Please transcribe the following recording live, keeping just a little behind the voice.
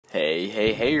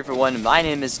Hey everyone, my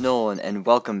name is Nolan and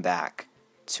welcome back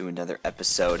to another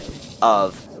episode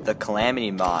of the Calamity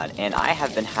mod. And I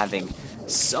have been having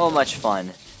so much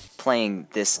fun playing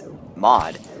this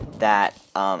mod that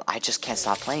I just can't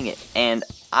stop playing it. And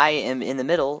I am in the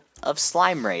middle of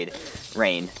Slime Rain,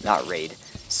 not Raid.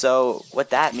 So what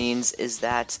that means is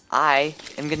that I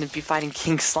am going to be fighting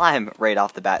King Slime right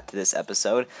off the bat to this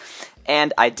episode.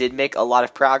 And I did make a lot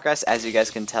of progress, as you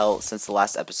guys can tell, since the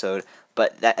last episode.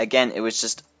 But that, again, it was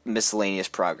just miscellaneous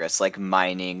progress, like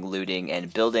mining, looting,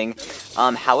 and building.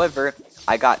 However,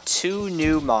 I got 2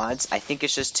 new mods. I think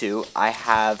it's just 2. I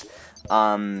have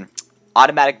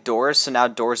automatic doors, so now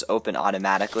doors open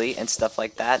automatically and stuff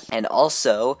like that. And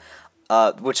also,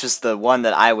 which was the one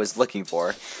that I was looking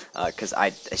for, because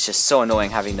it's just so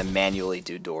annoying having to manually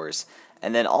do doors.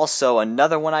 And then also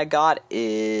another one I got is,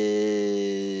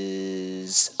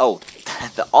 oh,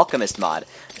 the Alchemist mod,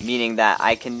 meaning that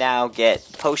I can now get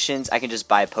potions. I can just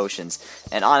buy potions.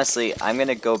 And honestly, I'm going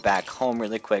to go back home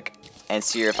really quick and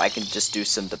see if I can just do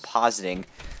some depositing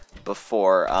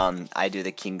before I do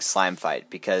the King Slime fight.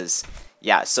 Because,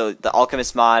 yeah, so the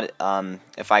Alchemist mod,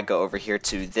 if I go over here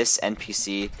to this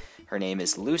NPC, her name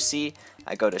is Lucy.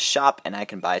 I go to shop and I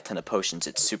can buy a ton of potions.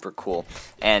 It's super cool.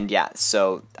 And yeah,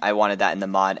 so I wanted that in the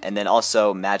mod. And then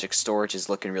also magic storage is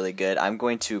looking really good. I'm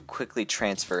going to quickly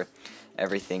transfer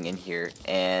everything in here.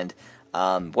 And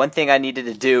one thing I needed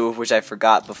to do, which I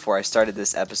forgot before I started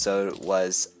this episode,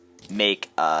 was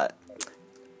make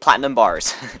platinum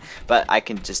bars. But I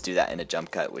can just do that in a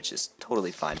jump cut, which is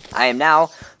totally fine. I am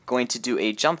now going to do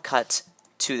a jump cut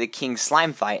to the King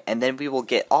Slime fight, and then we will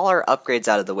get all our upgrades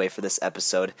out of the way for this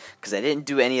episode, because I didn't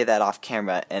do any of that off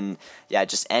camera. And yeah,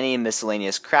 just any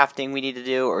miscellaneous crafting we need to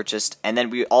do, or just, and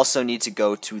then we also need to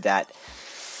go to that,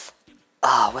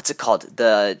 what's it called,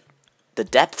 the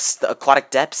depths, the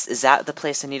aquatic depths. Is that the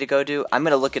place I need to go to? I'm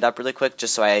gonna look it up really quick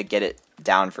just so I get it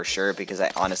down for sure, because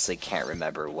I honestly can't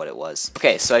remember what it was.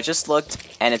 Okay, so I just looked,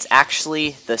 and it's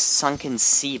actually the sunken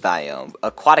sea biome.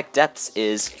 Aquatic depths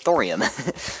is thorium,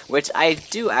 which I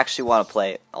do actually want to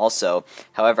play also.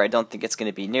 However, I don't think it's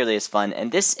going to be nearly as fun,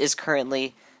 and this is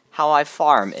currently how I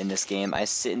farm in this game. I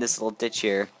sit in this little ditch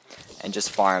here and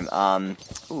just farm.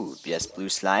 Ooh, yes, blue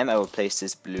slime. I will place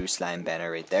this blue slime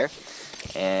banner right there.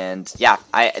 And yeah,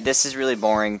 this is really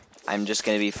boring. I'm just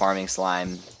going to be farming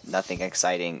slime, nothing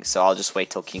exciting, so I'll just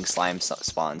wait till King Slime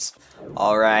spawns.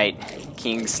 Alright,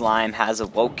 King Slime has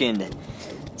awoken.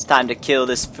 It's time to kill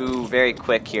this foo very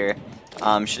quick here.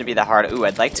 Shouldn't be that hard. Ooh,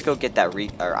 I'd like to go get that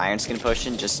Iron Skin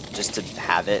Potion just to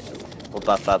have it. We'll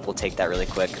buff up, we'll take that really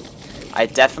quick. I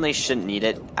definitely shouldn't need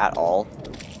it at all.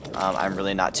 I'm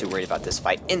really not too worried about this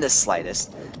fight in the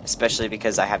slightest, especially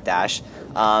because I have dash.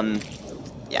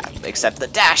 Yeah, except the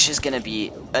dash is going to be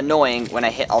annoying when I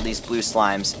hit all these blue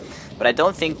slimes. But I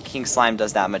don't think King Slime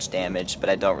does that much damage, but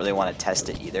I don't really want to test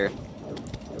it either.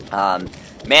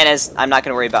 Mana's, I'm not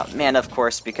going to worry about mana, of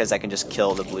course, because I can just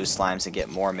kill the blue slimes and get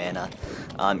more mana.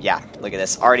 Yeah, look at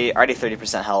this. Already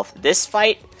 30% health. This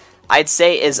fight, I'd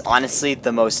say, is honestly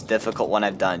the most difficult one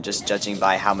I've done, just judging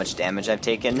by how much damage I've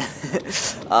taken.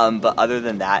 But other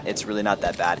than that, it's really not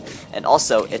that bad. And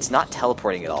also, it's not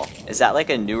teleporting at all. Is that like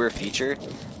a newer feature?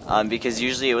 Because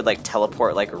usually it would like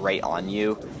teleport like right on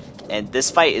you. And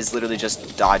this fight is literally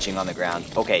just dodging on the ground.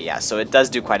 Okay, yeah, so it does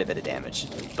do quite a bit of damage.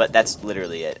 But that's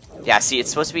literally it. Yeah, see, it's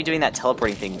supposed to be doing that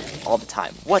teleporting thing all the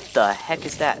time. What the heck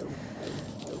is that?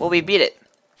 Well, we beat it.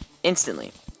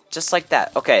 Instantly. Just like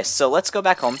that. Okay, so let's go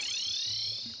back home.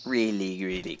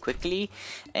 Really quickly,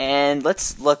 and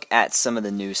let's look at some of the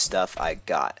new stuff I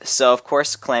got. So of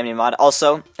course, Calamity mod,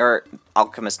 also, or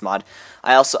Alchemist mod.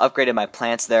 I also upgraded my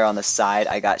plants there on the side.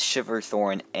 I got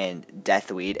Shiverthorn and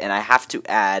Deathweed, and I have to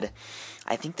add,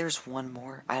 I think there's one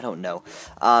more, I don't know.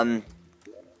 But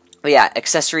yeah,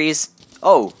 accessories.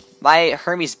 Oh, my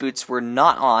Hermes boots were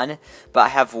not on, but I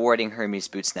have warding Hermes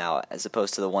boots now, as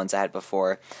opposed to the ones I had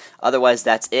before. Otherwise,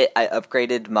 that's it. I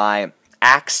upgraded my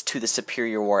axe to the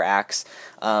superior war axe,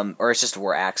 or it's just a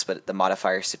war axe, but the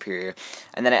modifier is superior.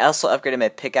 And then I also upgraded my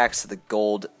pickaxe to the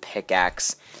gold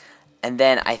pickaxe. And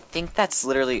then I think that's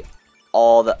literally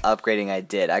all the upgrading I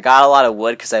did. I got a lot of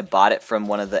wood because I bought it from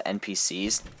one of the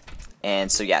NPCs.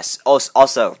 And so yes,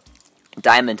 also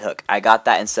diamond hook. I got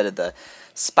that instead of the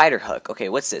spider hook. Okay,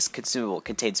 what's this? Consumable.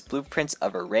 Contains blueprints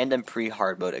of a random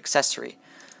pre-hard mode accessory.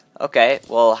 Okay,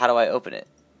 well, how do I open it?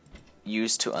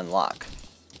 Use to unlock.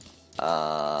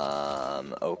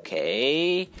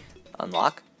 Okay.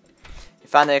 Unlock. You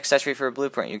found the accessory for a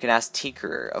blueprint. You can ask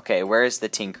Tinkerer. Okay, where is the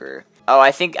Tinkerer? Oh,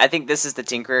 I think this is the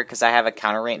Tinkerer because I have a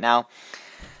counter right now.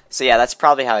 So yeah, that's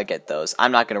probably how I get those.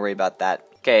 I'm not going to worry about that.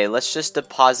 Okay, let's just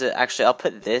deposit, actually I'll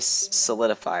put this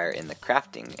solidifier in the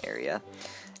crafting area,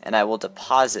 and I will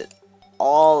deposit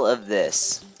all of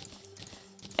this.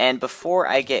 And before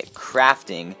I get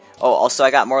crafting, oh, also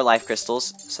I got more life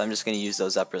crystals, so I'm just going to use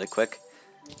those up really quick.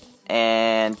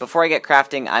 And before I get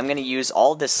crafting, I'm going to use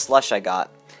all this slush I got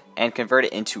and convert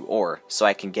it into ore, so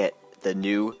I can get the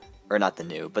new, or not the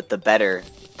new, but the better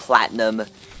platinum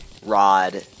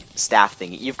rod staff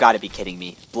thing. You've got to be kidding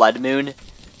me. Blood Moon?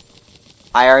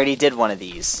 I already did one of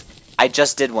these. I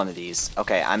just did one of these.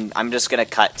 Okay, I'm just gonna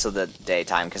cut to the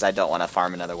daytime because I don't want to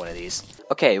farm another one of these.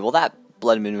 Okay, well that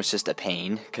Blood Moon was just a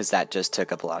pain because that just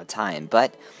took up a lot of time.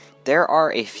 But there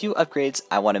are a few upgrades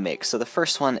I want to make. So the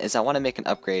first one is I want to make an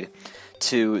upgrade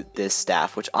to this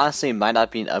staff, which honestly might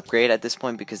not be an upgrade at this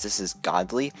point because this is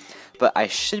godly. But I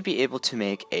should be able to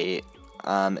make a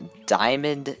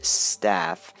diamond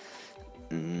staff.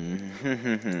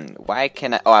 Why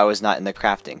can I? Oh, I was not in the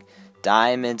crafting.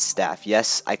 Diamond staff.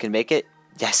 Yes, I can make it.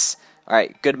 Yes.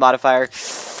 Alright, good modifier.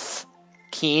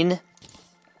 Keen.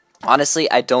 Honestly,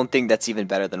 I don't think that's even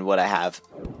better than what I have.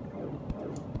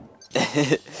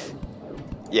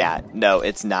 Yeah, no,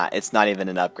 it's not. It's not even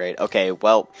an upgrade. Okay,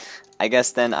 well, I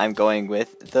guess then I'm going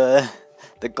with the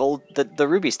gold, the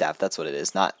ruby staff. That's what it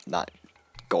is, not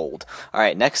gold.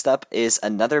 Alright, next up is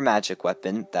another magic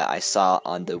weapon that I saw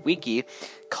on the wiki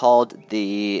called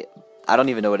the... I don't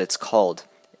even know what it's called.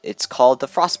 It's called the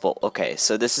Frostbolt. Okay,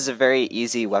 so this is a very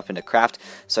easy weapon to craft,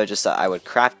 so I just thought I would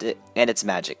craft it, and it's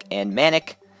magic. And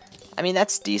manic, I mean,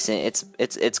 that's decent.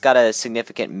 It's got a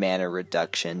significant mana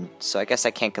reduction, so I guess I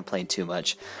can't complain too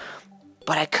much.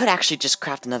 But I could actually just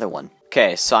craft another one.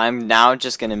 Okay, so I'm now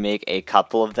just going to make a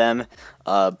couple of them.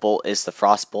 Bolt is the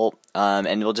Frostbolt,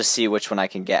 and we'll just see which one I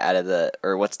can get out of the,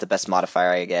 or what's the best modifier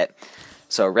I get.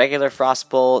 So regular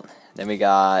Frostbolt, then we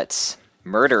got...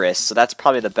 Murderous, so that's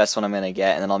probably the best one I'm going to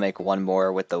get, and then I'll make one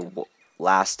more with the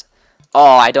last... Oh,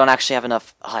 I don't actually have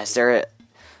enough... Oh, is there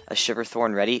a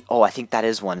Shiverthorn ready? Oh, I think that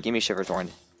is one. Give me Shiverthorn.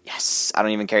 Yes! I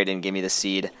don't even care it didn't give me the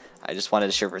seed. I just wanted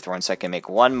a Shiverthorn so I can make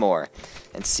one more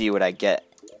and see what I get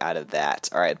out of that.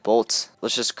 Alright, Bolt.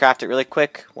 Let's just craft it really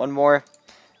quick. One more.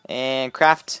 And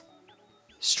craft.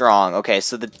 Strong. Okay,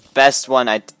 so the best one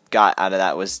I got out of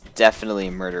that was definitely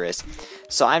Murderous.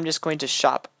 So I'm just going to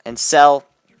shop and sell...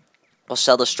 I'll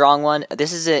sell the strong one.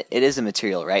 This is it. It is a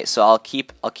material, right? So I'll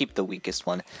keep the weakest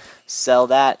one. Sell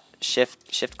that.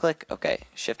 Shift click. Okay,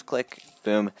 shift click.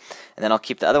 Boom. And then I'll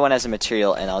keep the other one as a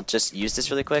material, and I'll just use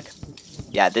this really quick.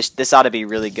 Yeah, this ought to be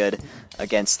really good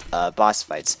against boss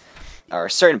fights, or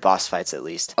certain boss fights at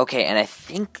least. Okay, and I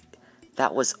think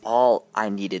that was all I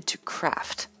needed to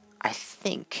craft. I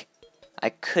think. I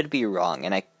could be wrong,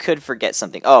 and I could forget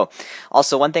something. Oh,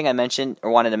 also one thing I mentioned, or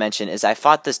wanted to mention, is I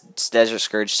fought this Desert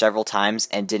Scourge several times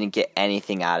and didn't get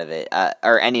anything out of it,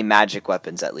 or any magic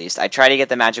weapons at least. I tried to get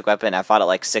the magic weapon, I fought it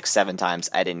like 6-7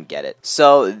 times, I didn't get it.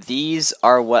 So these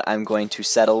are what I'm going to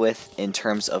settle with in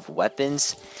terms of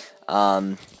weapons.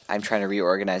 I'm trying to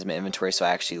reorganize my inventory so I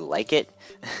actually like it.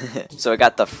 So I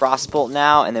got the Frostbolt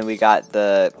now, and then we got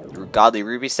the Godly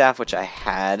Ruby Staff, which I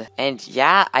had. And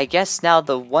yeah, I guess now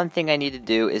the one thing I need to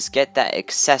do is get that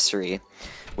accessory,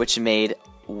 which made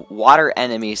water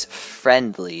enemies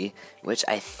friendly, which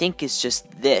I think is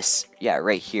just this. Yeah,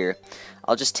 right here.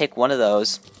 I'll just take one of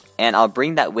those, and I'll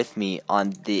bring that with me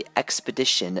on the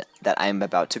expedition that I'm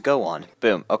about to go on.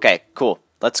 Boom. Okay, cool.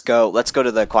 Let's go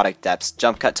to the aquatic depths.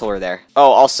 Jump cut till we're there. Oh,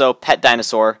 also, pet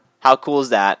dinosaur. How cool is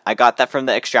that? I got that from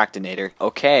the Extractinator.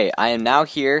 Okay, I am now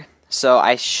here, so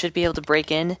I should be able to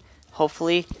break in,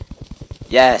 hopefully.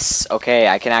 Yes, okay,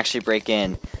 I can actually break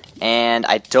in. And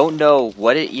I don't know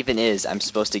what it even is I'm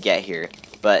supposed to get here,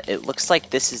 but it looks like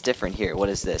this is different here. What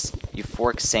is this?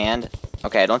 Euphoric sand?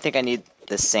 Okay, I don't think I need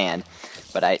the sand,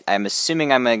 but I'm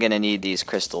assuming I'm going to need these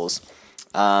crystals.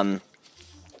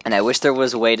 And I wish there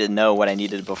was a way to know what I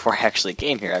needed before I actually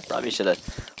came here. I probably should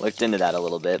have looked into that a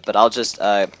little bit. But I'll just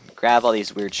grab all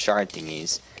these weird shard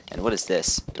thingies. And what is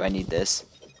this? Do I need this?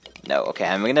 No. Okay,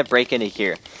 I'm going to break into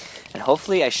here. And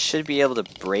hopefully I should be able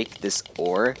to break this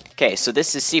ore. Okay, so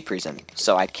this is Sea Prism.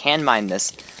 So I can mine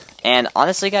this. And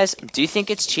honestly, guys, do you think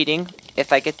it's cheating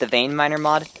if I get the Vein Miner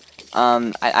mod?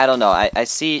 I don't know. I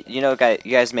see, you know,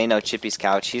 you guys may know Chippy's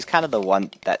Couch. He's kind of the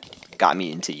one that got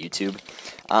me into YouTube.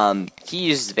 He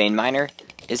uses Vein Miner.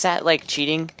 Is that, like,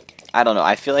 cheating? I don't know.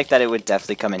 I feel like that it would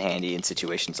definitely come in handy in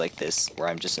situations like this, where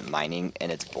I'm just mining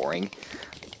and it's boring.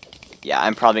 Yeah,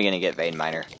 I'm probably gonna get Vein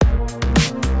Miner.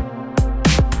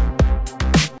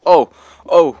 Oh,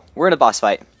 we're in a boss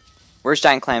fight. Where's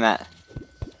Giant Clam at?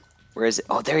 Where is it?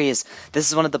 Oh, there he is. This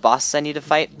is one of the bosses I need to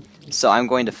fight, so I'm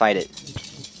going to fight it.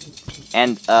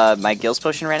 And my Gills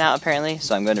potion ran out apparently,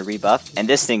 so I'm going to rebuff. And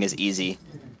this thing is easy.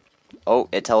 Oh,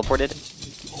 it teleported.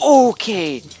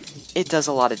 Okay, it does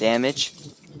a lot of damage.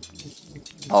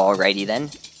 Alrighty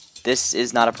then. This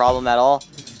is not a problem at all.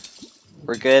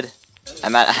 We're good.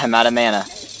 I'm out of mana.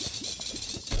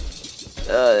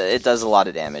 It does a lot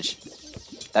of damage.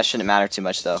 That shouldn't matter too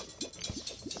much though.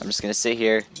 I'm just gonna sit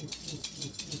here.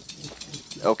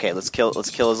 Okay, let's kill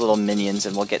his little minions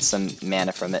and we'll get some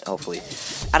mana from it, hopefully.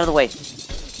 Out of the way.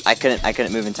 I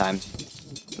couldn't move in time.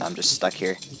 Now I'm just stuck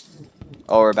here.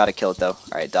 Oh, we're about to kill it though.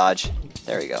 Alright, dodge.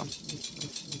 There we go.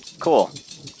 Cool.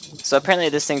 So apparently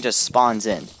this thing just spawns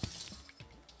in.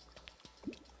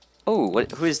 Oh,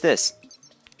 who is this?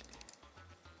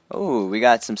 Oh, we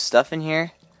got some stuff in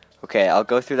here. Okay, I'll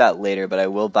go through that later, but I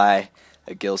will buy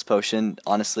a Gills potion,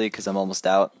 honestly, because I'm almost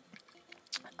out.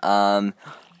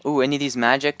 Ooh, any of these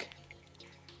magic?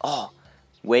 Oh,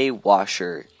 Way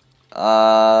Washer.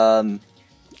 Okay,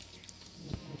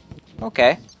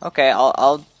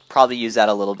 I'll probably use that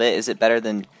a little bit. Is it better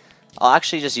than... I'll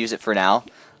actually just use it for now.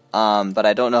 But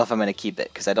I don't know if I'm going to keep it,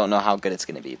 because I don't know how good it's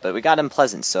going to be. But we got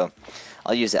Unpleasant, so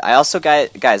I'll use it. I also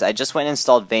got... Guys, I just went and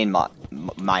installed Vein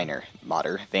Miner.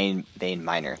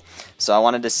 So I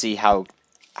wanted to see how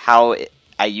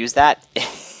I use that.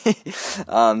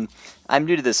 I'm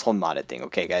new to this whole modded thing,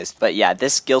 okay, guys? But yeah,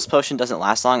 this Gills potion doesn't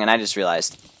last long, and I just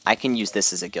realized I can use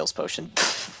this as a Gills potion.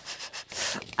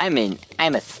 I'm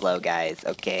a slow guys,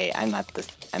 okay? I'm not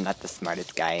the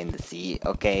smartest guy in the sea,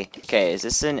 okay? Okay, is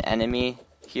this an enemy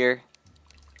here?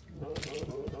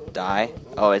 Die?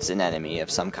 Oh, it's an enemy of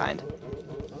some kind.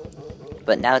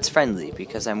 But now it's friendly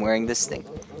because I'm wearing this thing.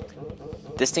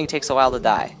 This thing takes a while to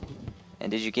die.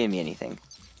 And did you give me anything?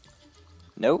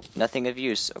 Nope, nothing of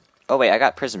use. Oh wait, I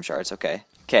got prism shards, okay.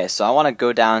 Okay, so I want to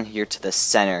go down here to the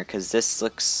center because this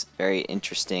looks very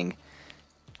interesting.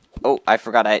 Oh, I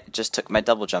forgot I just took my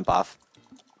double jump off.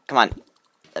 Come on.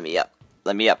 Let me up.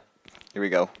 Let me up. Here we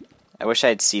go. I wish I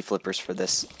had sea flippers for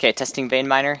this. Okay, testing Vein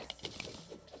Miner.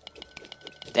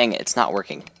 Dang it, it's not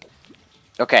working.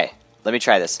 Okay, let me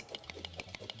try this.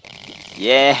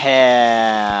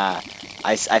 Yeah!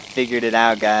 I figured it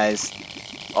out, guys.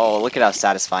 Oh, look at how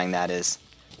satisfying that is.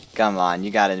 Come on,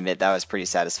 you gotta admit, that was pretty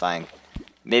satisfying.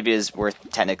 Maybe it's worth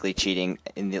technically cheating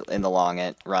in the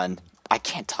long run. I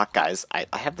can't talk, guys. I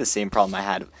have the same problem I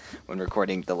had when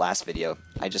recording the last video.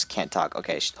 I just can't talk.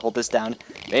 Okay, hold this down.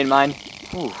 Vein Mine.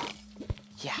 Ooh.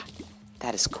 Yeah,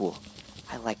 that is cool.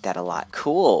 I like that a lot.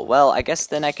 Cool. Well, I guess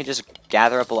then I can just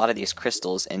gather up a lot of these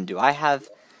crystals. And do I have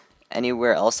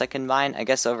anywhere else I can mine? I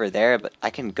guess over there, but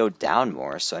I can go down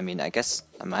more. So, I mean, I guess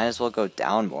I might as well go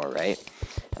down more, right?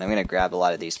 And I'm going to grab a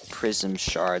lot of these prism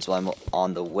shards while I'm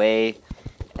on the way.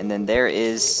 And then there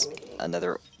is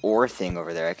another ore thing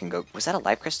over there I can go... Was that a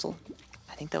life crystal?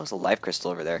 I think that was a life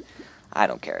crystal over there. I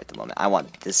don't care at the moment. I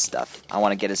want this stuff. I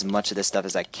want to get as much of this stuff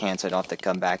as I can so I don't have to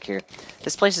come back here.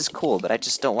 This place is cool, but I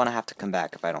just don't want to have to come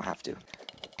back if I don't have to.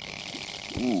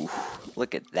 Ooh,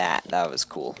 look at that. That was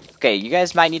cool. Okay, you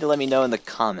guys might need to let me know in the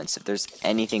comments if there's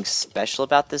anything special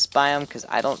about this biome, because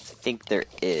I don't think there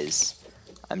is.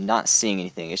 I'm not seeing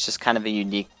anything. It's just kind of a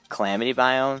unique Calamity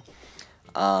biome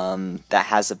that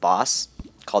has a boss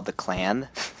called the Clam.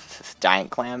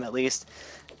 Giant Clam, at least.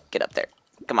 Get up there.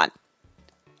 Come on.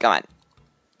 Come on.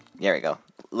 There we go.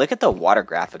 Look at the water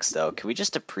graphics, though. Can we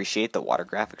just appreciate the water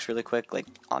graphics really quick? Like,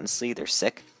 honestly, they're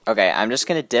sick. Okay, I'm just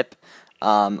gonna dip.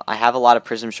 I have a lot of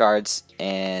prism shards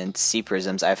and sea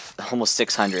prisms. I have almost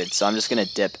 600, so I'm just gonna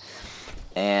dip.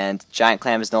 And Giant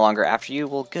Clam is no longer after you?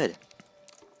 Well, good.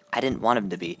 I didn't want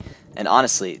him to be. And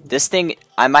honestly, this thing,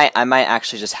 I might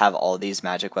actually just have all these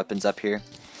magic weapons up here.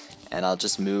 And I'll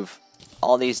just move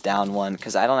all these down one,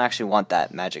 because I don't actually want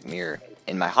that magic mirror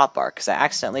in my hotbar, because I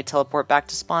accidentally teleport back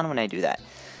to spawn when I do that.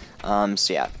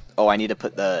 So yeah. Oh, I need to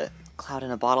put the cloud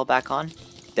in a bottle back on.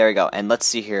 There we go. And let's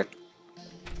see here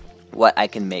what I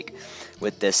can make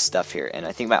with this stuff here. And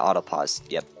I think my auto pause.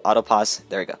 Yep, auto pause.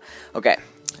 There we go. Okay,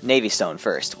 Navy Stone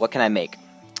first. What can I make?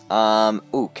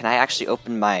 Ooh, can I actually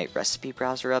open my recipe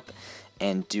browser up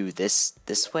and do this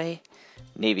way?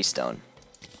 Navy Stone.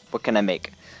 What can I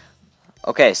make?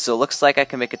 Okay, so it looks like I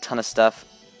can make a ton of stuff.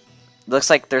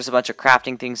 Looks like there's a bunch of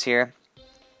crafting things here.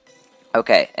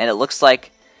 Okay, and it looks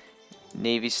like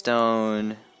Navy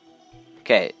Stone.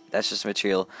 Okay, that's just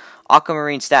material.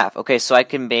 Aquamarine Staff. Okay, so I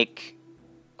can make...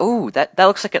 Ooh, that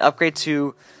looks like an upgrade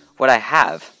to what I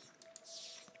have.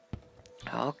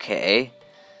 Okay.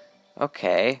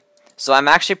 Okay. So I'm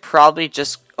actually probably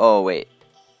just... Oh, wait.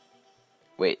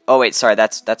 Wait. Oh, wait, sorry.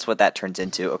 That's what that turns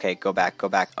into. Okay, go back, go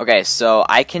back. Okay, so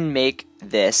I can make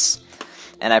this,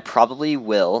 and I probably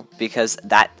will, because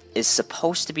that is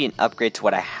supposed to be an upgrade to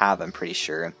what I have, I'm pretty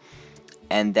sure.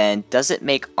 And then, does it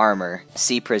make armor?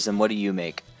 Sea Prism, what do you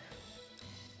make?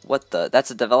 What the?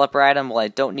 That's a developer item? Well, I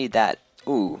don't need that.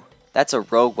 Ooh, that's a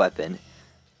rogue weapon.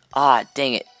 Ah,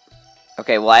 dang it.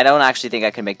 Okay, well, I don't actually think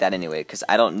I can make that anyway, because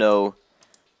I don't know.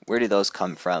 Where do those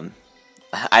come from?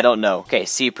 I don't know. Okay,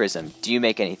 Sea Prism. Do you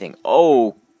make anything?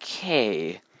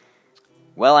 Okay.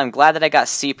 Well, I'm glad that I got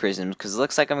Sea Prisms, because it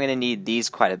looks like I'm going to need these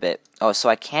quite a bit. Oh, so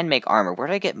I can make armor. Where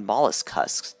do I get mollusk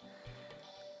husks?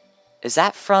 Is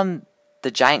that from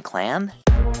the giant clam?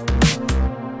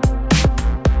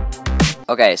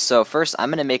 Okay, so first I'm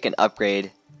going to make an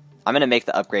upgrade. I'm going to make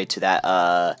the upgrade to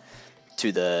that,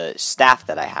 to the staff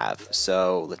that I have.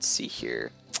 So, let's see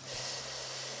here.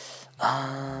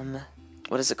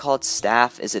 What is it called?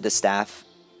 Staff? Is it a staff?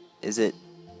 Is it?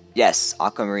 Yes,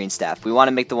 aquamarine staff. We want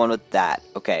to make the one with that.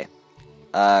 Okay.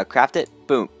 Craft it.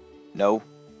 Boom. No.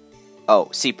 Oh,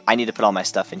 see, I need to put all my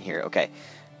stuff in here. Okay.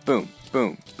 Boom,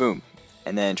 boom, boom.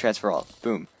 And then transfer all.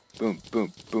 Boom, boom,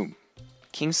 boom, boom.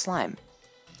 King slime.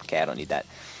 Okay, I don't need that.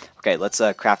 Okay, let's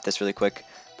craft this really quick.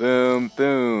 Boom,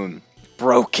 boom.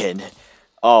 Broken.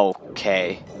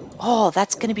 Okay. Oh,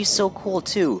 that's gonna be so cool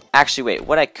too. Actually, wait,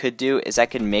 what I could do is I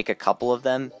could make a couple of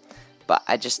them, but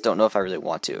I just don't know if I really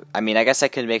want to. I mean, I guess I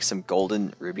could make some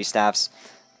golden ruby staffs.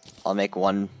 I'll make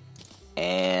one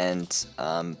and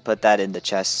put that in the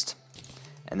chest.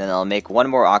 And then I'll make one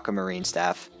more aquamarine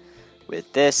staff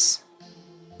with this.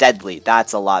 Deadly,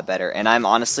 that's a lot better. And I'm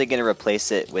honestly gonna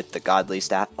replace it with the godly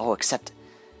staff. Oh, except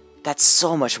that's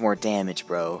so much more damage,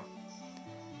 bro.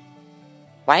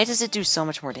 Why does it do so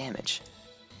much more damage?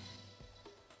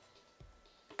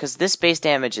 Because this base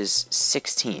damage is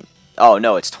 16. Oh,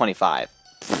 no, it's 25.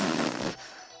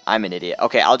 I'm an idiot.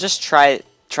 Okay, I'll just try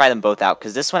them both out,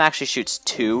 because this one actually shoots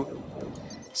 2,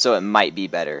 so it might be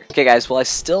better. Okay, guys, well, I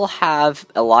still have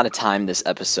a lot of time this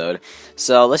episode,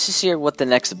 so let's just hear what the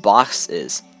next boss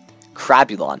is.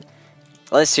 Crabulon.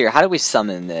 Let's hear, how do we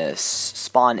summon this?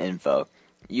 Spawn info.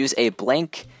 Use a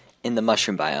blank in the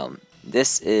mushroom biome.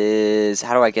 This is,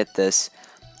 how do I get this?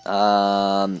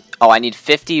 Oh, I need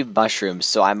 50 mushrooms,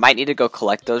 so I might need to go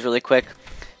collect those really quick,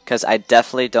 because I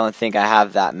definitely don't think I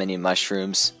have that many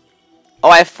mushrooms. Oh,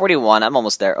 I have 41, I'm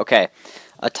almost there. Okay,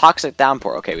 a toxic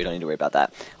downpour. Okay, we don't need to worry about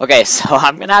that. Okay, so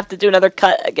I'm gonna have to do another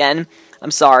cut again.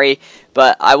 I'm sorry,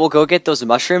 but I will go get those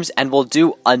mushrooms, and we'll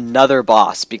do another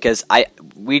boss, because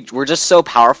we're just so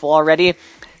powerful already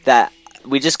that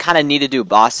we just kind of need to do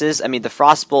bosses. I mean, the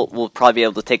Frostbolt will probably be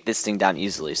able to take this thing down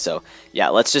easily. So, yeah,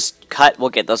 let's just cut. We'll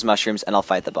get those mushrooms, and I'll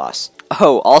fight the boss.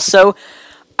 Oh, also,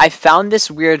 I found this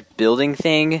weird building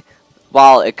thing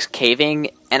while it's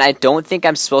caving, and I don't think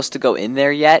I'm supposed to go in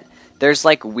there yet. There's,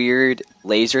 like, weird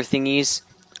laser thingies.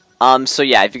 So,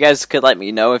 yeah, if you guys could let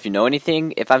me know if you know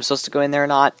anything, if I'm supposed to go in there or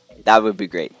not, that would be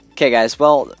great. Okay, guys,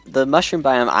 well, the mushroom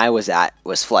biome I was at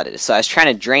was flooded, so I was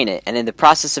trying to drain it, and in the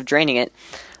process of draining it,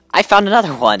 I found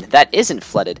another one that isn't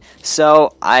flooded.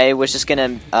 So I was just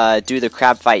gonna do the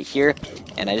crab fight here,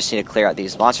 and I just need to clear out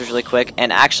these monsters really quick.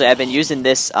 And actually, I've been using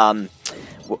this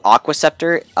aqua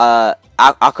scepter,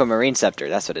 aquamarine scepter.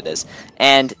 That's what it is.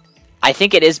 And I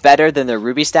think it is better than the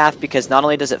ruby staff, because not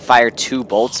only does it fire 2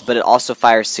 bolts, but it also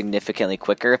fires significantly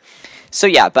quicker. So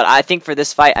yeah, but I think for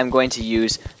this fight, I'm going to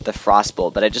use the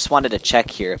frostbolt. But I just wanted to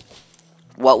check here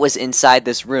what was inside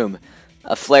this room.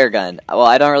 A flare gun. Well,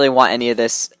 I don't really want any of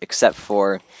this except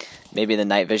for maybe the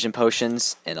night vision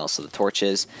potions and also the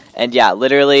torches. And yeah,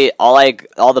 literally all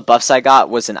the buffs I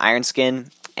got was an iron skin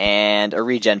and a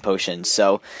regen potion.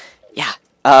 So yeah,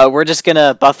 we're just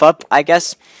gonna buff up, I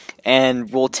guess,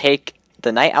 and we'll take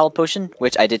the night owl potion,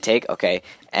 which I did take. Okay,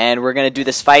 and we're gonna do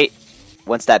this fight.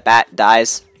 Once that bat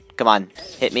dies, come on,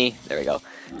 hit me. There we go.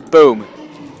 Boom.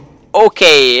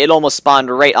 Okay, it almost spawned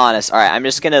right on us. Alright, I'm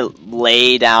just gonna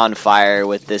lay down fire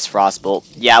with this frostbolt.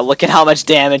 Yeah, look at how much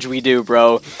damage we do,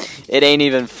 bro. It ain't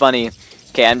even funny.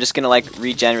 Okay, I'm just gonna, like,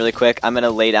 regen really quick. I'm gonna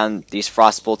lay down these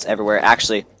frostbolts everywhere.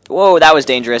 Actually, whoa, that was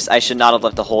dangerous. I should not have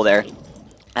left a hole there.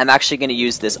 I'm actually gonna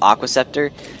use this aqua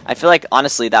scepter. I feel like,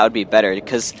 honestly, that would be better,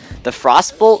 because the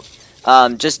frostbolt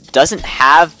just doesn't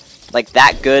have, like,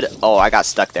 that good... Oh, I got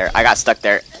stuck there. I got stuck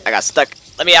there. I got stuck.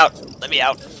 Let me out. Let me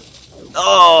out.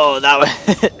 Oh, that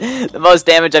was the most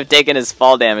damage I've taken is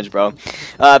fall damage, bro.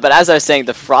 But as I was saying,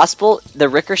 the frostbolt, the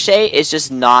ricochet is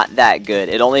just not that good.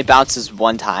 It only bounces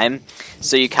 1 time,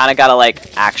 so you kind of gotta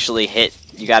like actually hit.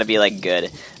 You gotta be like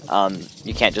good.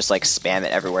 You can't just like spam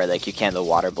it everywhere like you can the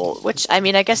water bolt, which I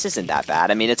mean I guess isn't that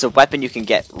bad. I mean it's a weapon you can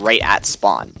get right at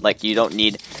spawn. Like you don't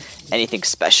need anything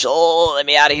special. Let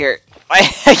me out of here. I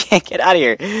can't get out of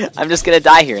here. I'm just gonna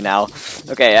die here now.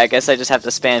 Okay, I guess I just have to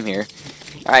spam here.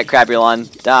 Alright,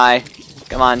 Crabulon, die.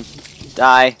 Come on.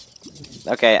 Die.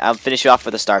 Okay, I'll finish you off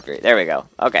with a Star Fury. There we go.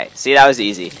 Okay, see, that was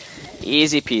easy.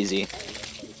 Easy peasy.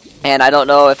 And I don't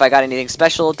know if I got anything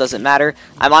special. Doesn't matter.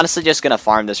 I'm honestly just going to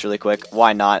farm this really quick.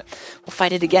 Why not? We'll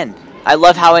fight it again. I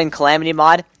love how in Calamity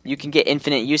mod, you can get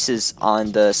infinite uses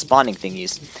on the spawning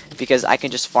thingies. Because I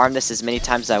can just farm this as many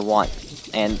times as I want.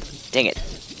 And, dang it.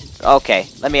 Okay,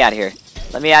 let me out of here.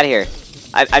 Let me out of here.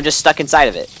 I'm just stuck inside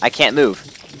of it. I can't move.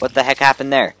 What the heck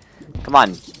happened there? Come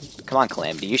on. Come on,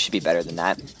 Calamity. You should be better than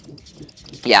that.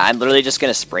 Yeah, I'm literally just going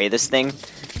to spray this thing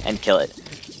and kill it.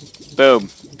 Boom.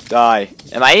 Die.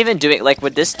 Am I even doing, like,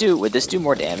 would this do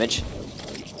more damage?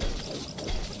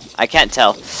 I can't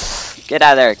tell. Get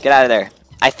out of there. Get out of there.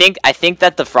 I think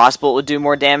that the Frostbolt would do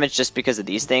more damage just because of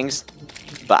these things.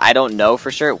 But I don't know for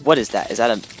sure. What is that? Is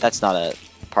that that's not a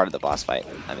part of the boss fight.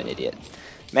 I'm an idiot.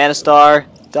 Mana Star.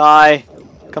 Die.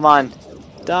 Come on.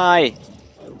 Die.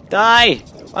 Die.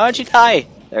 Why don't you die?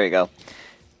 There we go.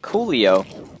 Coolio.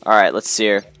 Alright, let's see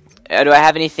here. Do I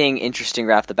have anything interesting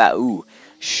right off the bat? Ooh,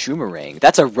 Shoomerang.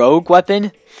 That's a rogue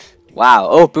weapon? Wow.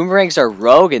 Oh, boomerangs are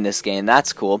rogue in this game.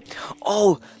 That's cool.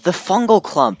 Oh, the fungal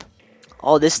clump.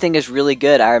 Oh, this thing is really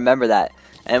good. I remember that.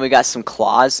 And we got some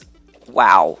claws.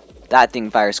 Wow. That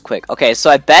thing fires quick. Okay, so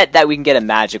I bet that we can get a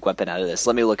magic weapon out of this.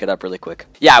 Let me look it up really quick.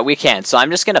 Yeah, we can. So I'm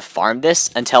just gonna farm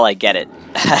this until I get it.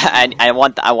 I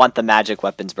want the magic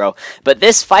weapons, bro. But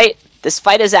this fight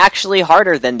is actually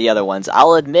harder than the other ones,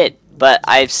 I'll admit. But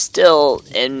I still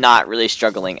am not really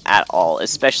struggling at all,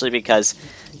 especially because,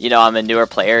 you know, I'm a newer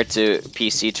player to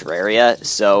PC Terraria,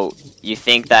 so you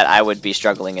think that I would be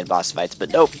struggling in boss fights,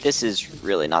 but nope, this is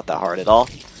really not that hard at all.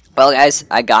 Well, guys,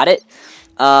 I got it.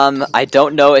 I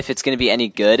don't know if it's going to be any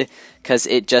good, because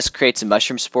it just creates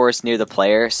mushroom spores near the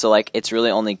player, so, like, it's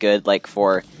really only good, like,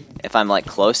 for if I'm, like,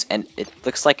 close, and it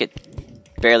looks like it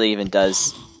barely even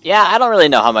does. Yeah, I don't really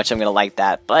know how much I'm going to like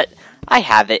that, but I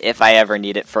have it if I ever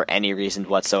need it for any reason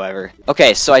whatsoever.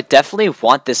 Okay, so I definitely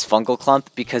want this fungal clump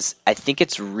because I think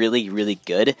it's really, really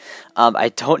good. I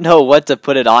don't know what to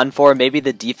put it on for. Maybe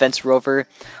the defense rover,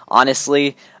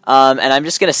 honestly. And I'm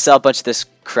just going to sell a bunch of this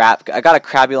crap. I got a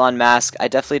Crabulon mask. I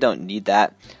definitely don't need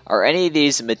that. Are any of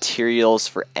these materials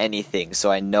for anything?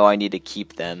 So I know I need to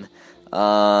keep them.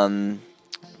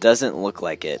 Doesn't look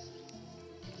like it.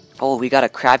 Oh, we got a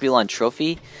Crabulon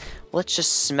trophy. Let's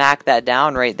just smack that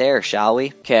down right there, shall we?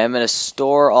 Okay, I'm going to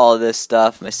store all of this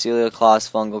stuff. Mycelial claws,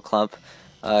 fungal clump,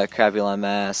 Crabulon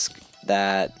mask,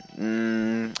 that.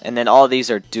 And then all of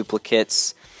these are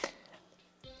duplicates.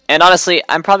 And honestly,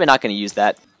 I'm probably not going to use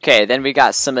that. Okay, then we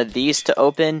got some of these to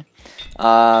open.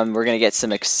 We're going to get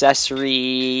some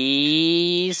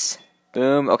accessories.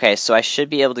 Boom. Okay, so I should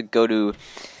be able to go to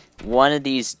one of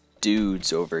these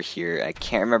dudes over here. I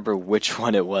can't remember which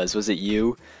one it was. Was it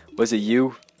you? Was it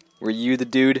you? Were you the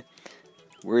dude?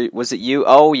 Was it you?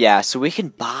 Oh, yeah. So we can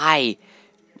buy.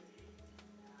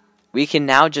 We can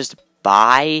now just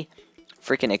buy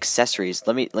freaking accessories.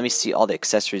 Let me see all the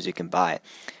accessories we can buy.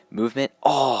 Movement.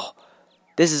 Oh,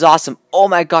 this is awesome. Oh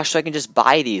my gosh, so I can just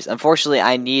buy these. Unfortunately,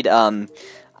 I need a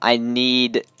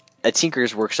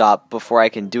Tinker's Workshop before I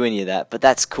can do any of that, but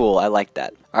that's cool. I like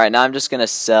that. Alright, now I'm just going to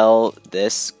sell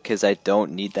this because I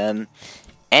don't need them.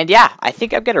 And yeah, I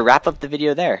think I'm going to wrap up the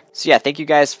video there. So yeah, thank you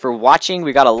guys for watching.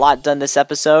 We got a lot done this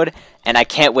episode, and I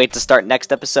can't wait to start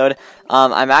next episode.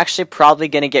 I'm actually probably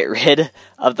going to get rid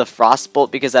of the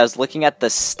Frostbolt because I was looking at the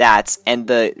stats, and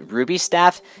the Ruby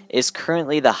Staff is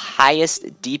currently the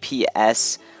highest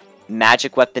DPS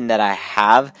magic weapon that I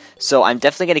have. So I'm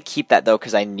definitely going to keep that though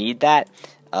because I need that.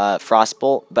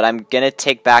 Frostbolt, but I'm gonna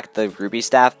take back the Ruby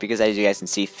Staff because, as you guys can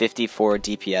see, 54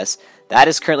 DPS. That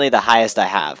is currently the highest I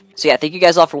have. So yeah, thank you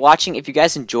guys all for watching. If you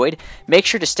guys enjoyed, make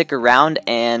sure to stick around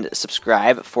and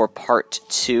subscribe for part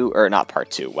 2, or not part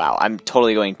 2, wow, I'm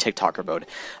totally going TikToker mode.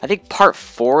 I think part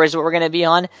 4 is what we're gonna be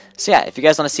on. So yeah, if you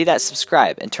guys want to see that,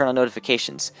 subscribe and turn on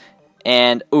notifications.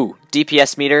 And, ooh,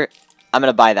 DPS meter, I'm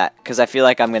gonna buy that because I feel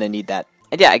like I'm gonna need that.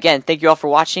 And yeah, again, thank you all for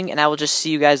watching, and I will just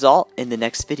see you guys all in the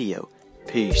next video.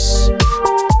 Peace.